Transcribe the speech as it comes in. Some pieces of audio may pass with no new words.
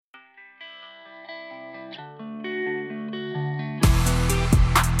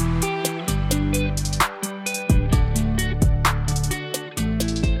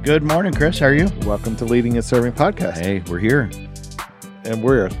Good morning, Chris. How are you? Welcome to Leading and Serving Podcast. Hey, we're here. And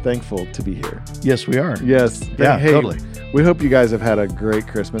we're thankful to be here. Yes, we are. Yes. Yeah, hey, totally. We hope you guys have had a great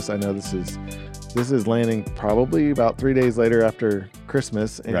Christmas. I know this is landing probably about 3 days later after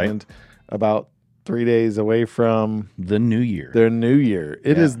Christmas and Right. about 3 days away from The new year. their new year.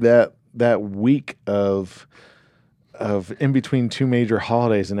 It Yeah. is that week of in between two major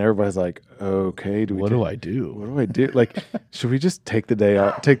holidays, and everybody's like, okay, What do I do? What do I do? Like, should we just take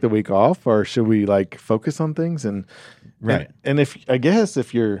the week off, or should we like focus on things? And Right. And if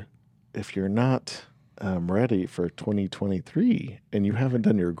you're not ready for 2023 and you haven't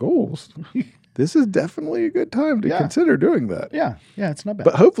done your goals, this is definitely a good time to Yeah. consider doing that. Yeah, it's not bad.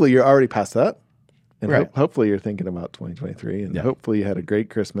 But hopefully you're already past that, and Right. hopefully you're thinking about 2023, and Yeah. hopefully you had a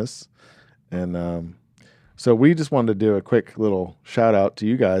great Christmas. And so we just wanted to do a quick little shout out to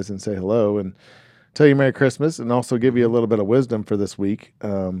you guys and say hello and tell you Merry Christmas, and also give you a little bit of wisdom for this week.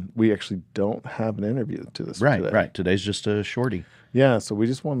 We actually don't have an interview to this Right, today. right. Today's just a shorty. Yeah, so we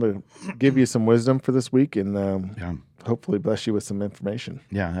just wanted to give you some wisdom for this week, and Yeah. hopefully bless you with some information.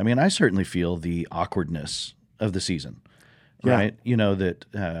 Yeah. I mean, I certainly feel the awkwardness of the season, Yeah. right? You know, that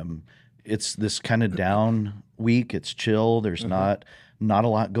it's this kind of down week. It's chill. There's not a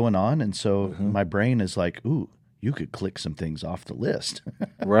lot going on. And so my brain is like, ooh, you could click some things off the list.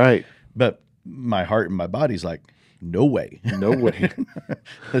 Right. But my heart and my body's like, no way. No way.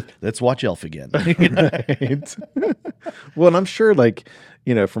 Let's watch Elf again. Right. Well, and I'm sure, like,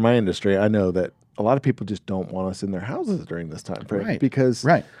 for my industry, I know that a lot of people just don't want us in their houses during this time frame, Right. because,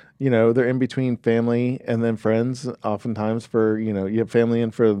 Right. They're in between family and then friends. Oftentimes for, you have family in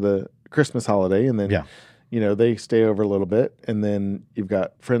for the Christmas holiday, and then, Yeah. they stay over a little bit, and then you've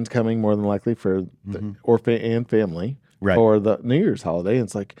got friends coming more than likely for and family Right. for the New Year's holiday. And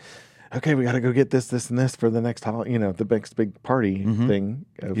it's like, okay, we got to go get this, and this for the next holiday, the next big party thing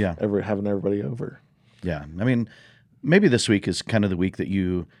of Yeah. having everybody over. Yeah. I mean, maybe this week is kind of the week that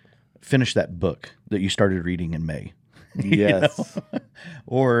you finish that book that you started reading in May. Yes.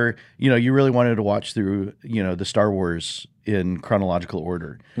 Or, you really wanted to watch through, the Star Wars in chronological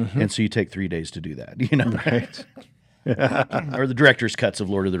order. And so you take 3 days to do that, Right. or the director's cuts of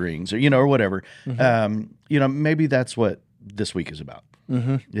Lord of the Rings, or, or whatever. Maybe that's what this week is about,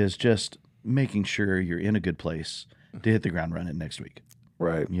 is just making sure you're in a good place to hit the ground running next week,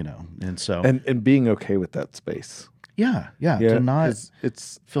 Right. and so, And being okay with that space. yeah, to not 'Cause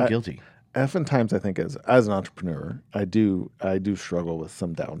it's feel guilty. Oftentimes I think as an entrepreneur, I do struggle with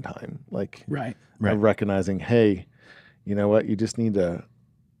some downtime. Like Right. of recognizing, hey, you know what? You just need to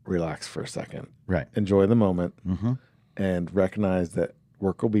relax for a second. Right. Enjoy the moment, Mm-hmm. and recognize that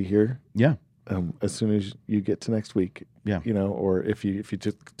work will be here Yeah. as soon as you get to next week. Yeah. Or if you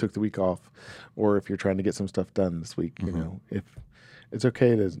took the week off, or if you're trying to get some stuff done this week, if it's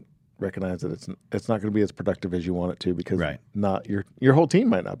okay to recognize that it's not going to be as productive as you want it to, because Right. not your whole team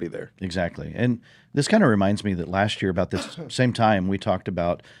might not be there. Exactly. And this kind of reminds me that last year about this same time we talked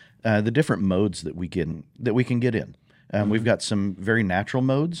about the different modes that we can get in. We've got some very natural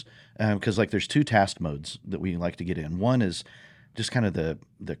modes, because like there's two task modes that we like to get in. One is just kind of the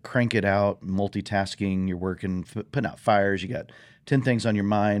crank it out, multitasking. You're working, putting out fires. You got 10 things on your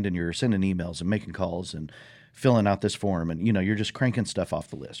mind, and you're sending emails and making calls and filling out this form, and you're just cranking stuff off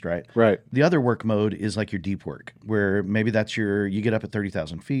the list, right? Right. The other work mode is like your deep work, where maybe that's you get up at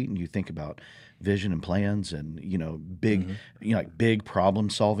 30,000 feet and you think about vision and plans and, big, like big problem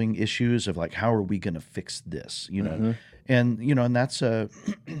solving issues of like, how are we going to fix this, and, and that's,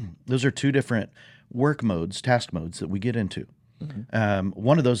 those are two different work modes, task modes that we get into.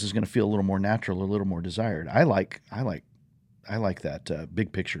 One of those is going to feel a little more natural, a little more desired. I like that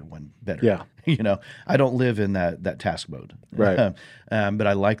big picture one better. Yeah. I don't live in that task mode. Right. But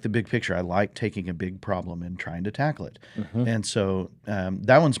I like the big picture. I like taking a big problem and trying to tackle it. And so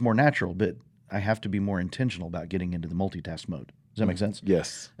that one's more natural, but I have to be more intentional about getting into the multitask mode. Does that make sense?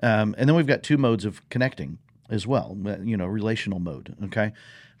 Yes. And then we've got two modes of connecting as well, relational mode. Okay.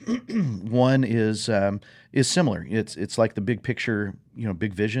 One is similar. It's like the big picture,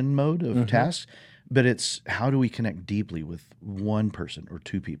 big vision mode of tasks, but it's how do we connect deeply with one person or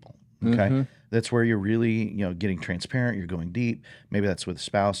two people? Okay. That's where you're really, getting transparent. You're going deep. Maybe that's with a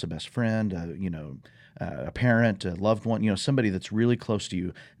spouse, a best friend, a parent, a loved one, somebody that's really close to you.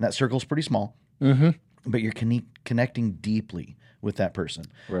 And that circle's pretty small, but you're connecting deeply with that person.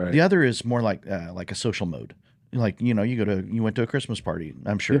 Right. The other is more like a social mode. Like, you went to a Christmas party,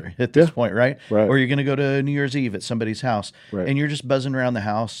 I'm sure, at this point, right? Right. Or you're going to go to New Year's Eve at somebody's house, Right. and you're just buzzing around the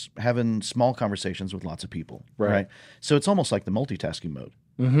house, having small conversations with lots of people, Right. So it's almost like the multitasking mode.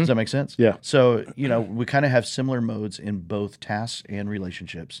 Does that make sense? Yeah. So, we kind of have similar modes in both tasks and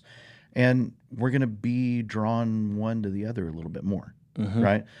relationships. And we're going to be drawn one to the other a little bit more,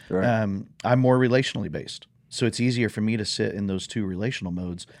 right? Right. I'm more relationally based. So it's easier for me to sit in those two relational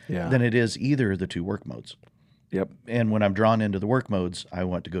modes than it is either of the two work modes. Yep. And when I'm drawn into the work modes, I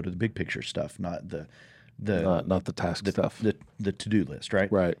want to go to the big picture stuff, not the not the task stuff. The to-do list,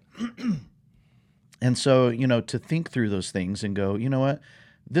 right? Right. And so, to think through those things and go, you know what?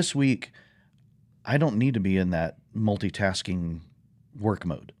 This week, I don't need to be in that multitasking work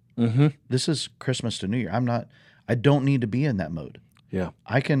mode. This is Christmas to New Year. I don't need to be in that mode. Yeah.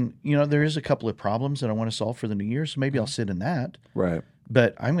 I can, there is a couple of problems that I want to solve for the new year, so maybe I'll sit in that. Right.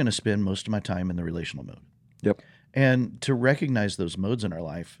 But I'm going to spend most of my time in the relational mode. Yep. And to recognize those modes in our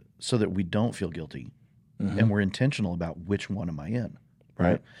life so that we don't feel guilty and we're intentional about which one am I in.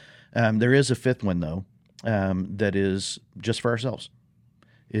 Right. There is a fifth one, though, that is just for ourselves.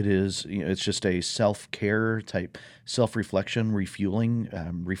 It is, it's just a self-care type, self-reflection, refueling,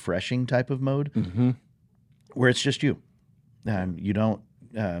 refreshing type of mode where it's just you. You don't,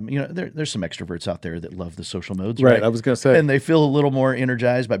 there's some extroverts out there that love the social modes. Right. I was going to say. And they feel a little more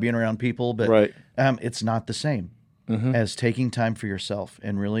energized by being around people, but it's not the same as taking time for yourself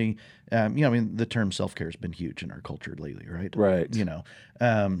and really, the term self-care has been huge in our culture lately, right? Right.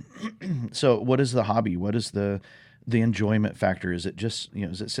 So what is the hobby? What is the enjoyment factor? Is it just,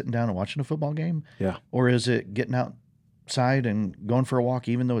 is it sitting down and watching a football game? Yeah. Or is it getting outside and going for a walk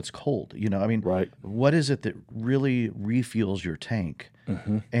even though it's cold? Right. What is it that really refuels your tank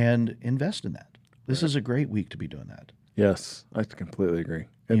and invest in that? This is a great week to be doing that. Yes, I completely agree.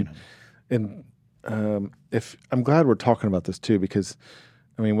 And if I'm glad we're talking about this too, because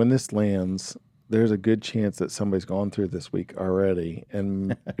when this lands, there's a good chance that somebody's gone through this week already,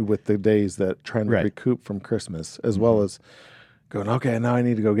 and with the days that trying to recoup from Christmas, as well as going, okay, now I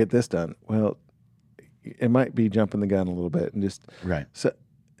need to go get this done. Well, it might be jumping the gun a little bit, and just so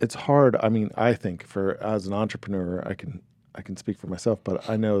it's hard. I think as an entrepreneur, I can speak for myself, but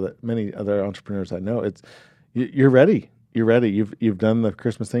I know that many other entrepreneurs I know, you're ready. You're ready. You've done the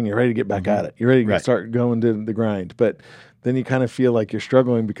Christmas thing. You're ready to get back at it. You're ready to start going to the grind. But then you kind of feel like you're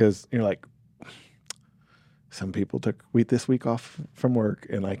struggling because you're like, some people took this week off from work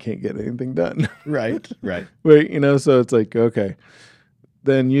and I can't get anything done. Right. But, so it's like, okay,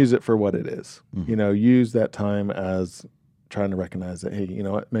 then use it for what it is. Use that time as trying to recognize that, hey, you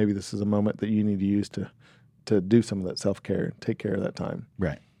know what, maybe this is a moment that you need to use to do some of that self-care and take care of that time.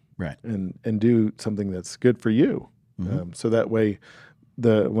 Right. And do something that's good for you. So that way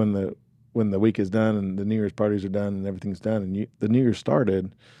when the week is done and the New Year's parties are done and everything's done and the New Year's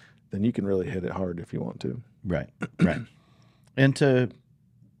started, then you can really hit it hard if you want to. Right. And to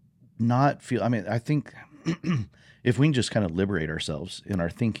not feel, I think if we can just kind of liberate ourselves in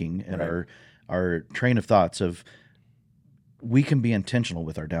our thinking and our train of thoughts of, we can be intentional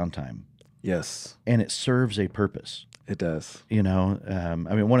with our downtime. Yes. And it serves a purpose. It does. One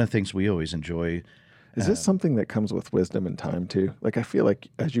of the things we always enjoy. Is this something that comes with wisdom and time too? Like, I feel like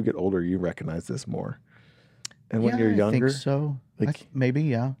as you get older, you recognize this more. And when you're younger, I think so. Maybe,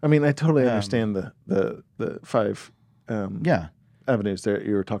 yeah. I totally understand the 5 avenues there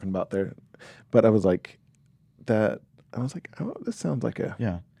you were talking about there, but I was like, oh, this sounds like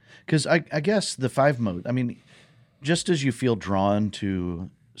a Because I guess the 5 mode. Just as you feel drawn to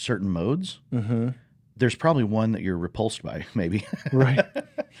certain modes, there's probably one that you're repulsed by, maybe. Right.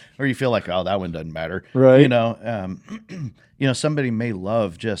 Or you feel like, oh, that one doesn't matter. Right. Somebody may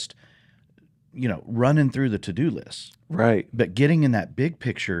love just, running through the to-do list. Right. But getting in that big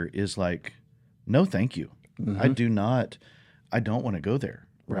picture is like, no, thank you. I don't want to go there.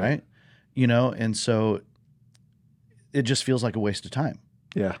 Right. And so it just feels like a waste of time.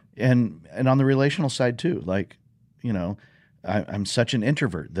 Yeah. And on the relational side too, like, I'm such an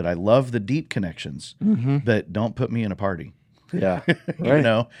introvert that I love the deep connections, but don't put me in a party. Yeah.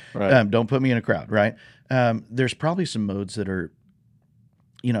 Right. Right. Don't put me in a crowd. Right. There's probably some modes that are,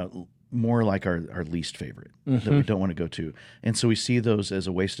 more like our least favorite that we don't want to go to. And so we see those as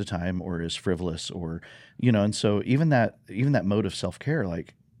a waste of time or as frivolous or, and so even that mode of self-care,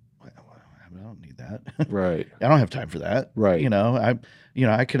 like, I don't need that. Right. I don't have time for that. Right.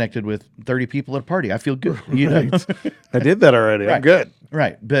 I connected with 30 people at a party. I feel good. I did that already. Right. I'm good.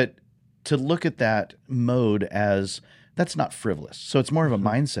 Right. But to look at that mode as that's not frivolous. So it's more of a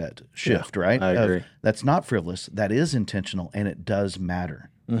mindset shift, right? I agree. That's not frivolous. That is intentional and it does matter.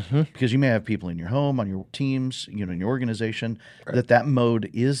 Because you may have people in your home, on your teams, in your organization, that mode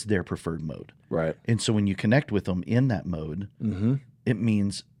is their preferred mode. Right. And so when you connect with them in that mode, it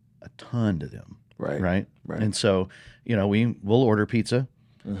means a ton to them. Right. Right. And so, we'll order pizza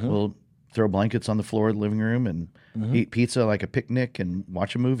We'll throw blankets on the floor of the living room and eat pizza like a picnic and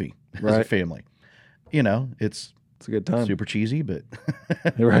watch a movie as a Right. family. You know, it's a good time. super cheesy, but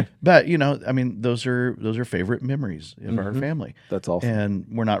You're right. but you know, I mean, those are favorite memories of our family. That's awesome. And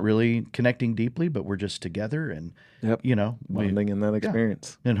we're not really connecting deeply, but we're just together and Yep. you know, Bonding in that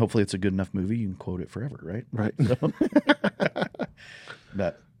experience. and hopefully it's a good enough movie you can quote it forever, right? Right.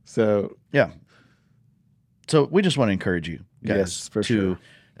 But So yeah. So we just want to encourage you guys Yes, for to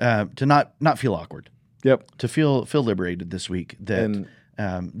not feel awkward, yep. to feel liberated this week. That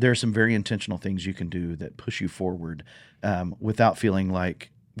And there are some very intentional things you can do that push you forward without feeling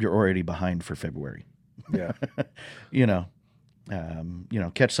like you're already behind for February. yeah. You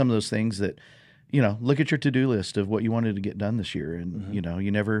know, catch some of those things that, you know, look at your to-do list of what you wanted to get done this year, and you know,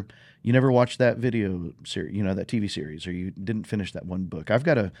 you never watched that video series, you know, that TV series, or you didn't finish that one book. I've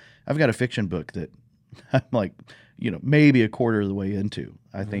got a fiction book that I'm like, you know, maybe a quarter of the way into.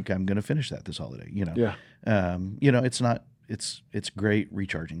 I think I'm going to finish that this holiday. You know, Yeah. you know, it's great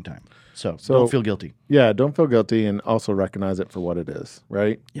recharging time. So don't feel guilty. Yeah, don't feel guilty, and also recognize it for what it is,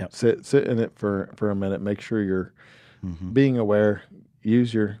 right? Yeah. Sit in it for a minute. Make sure you're being aware.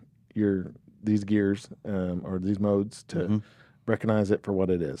 Use your these gears or these modes to recognize it for what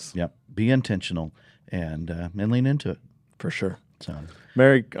it is. Yep. Be intentional and lean into it. For sure. So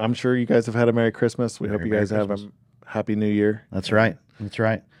I'm sure you guys have had a Merry Christmas. We hope you guys have a Happy New Year. that's right. That's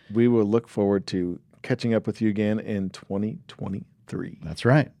right. We will look forward to catching up with you again in 2023. That's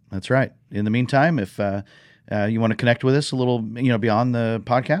right. That's right. In the meantime, if you want to connect with us a little, you know, beyond the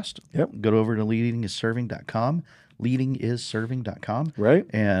podcast, go over to leadingisserving.com. leadingisserving.com. Right.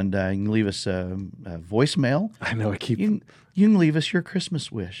 And you can leave us a voicemail. I know I keep. You can leave us your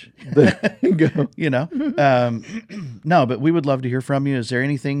Christmas wish. There you go. You know, no, but we would love to hear from you. Is there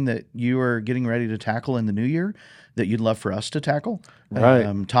anything that you are getting ready to tackle in the new year that you'd love for us to tackle?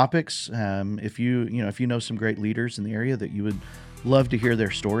 Right. Topics. If you know some great leaders in the area that you would love to hear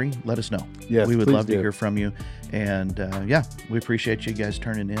their story, let us know. Yes, we would please love to do. hear from you. And we appreciate you guys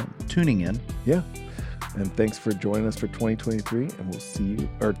tuning in. Yeah. And thanks for joining us for 2023, and we'll see you,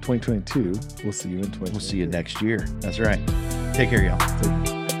 or 2022. We'll see you in 2023. We'll see you next year. That's right. Take care,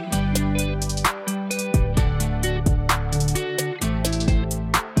 y'all.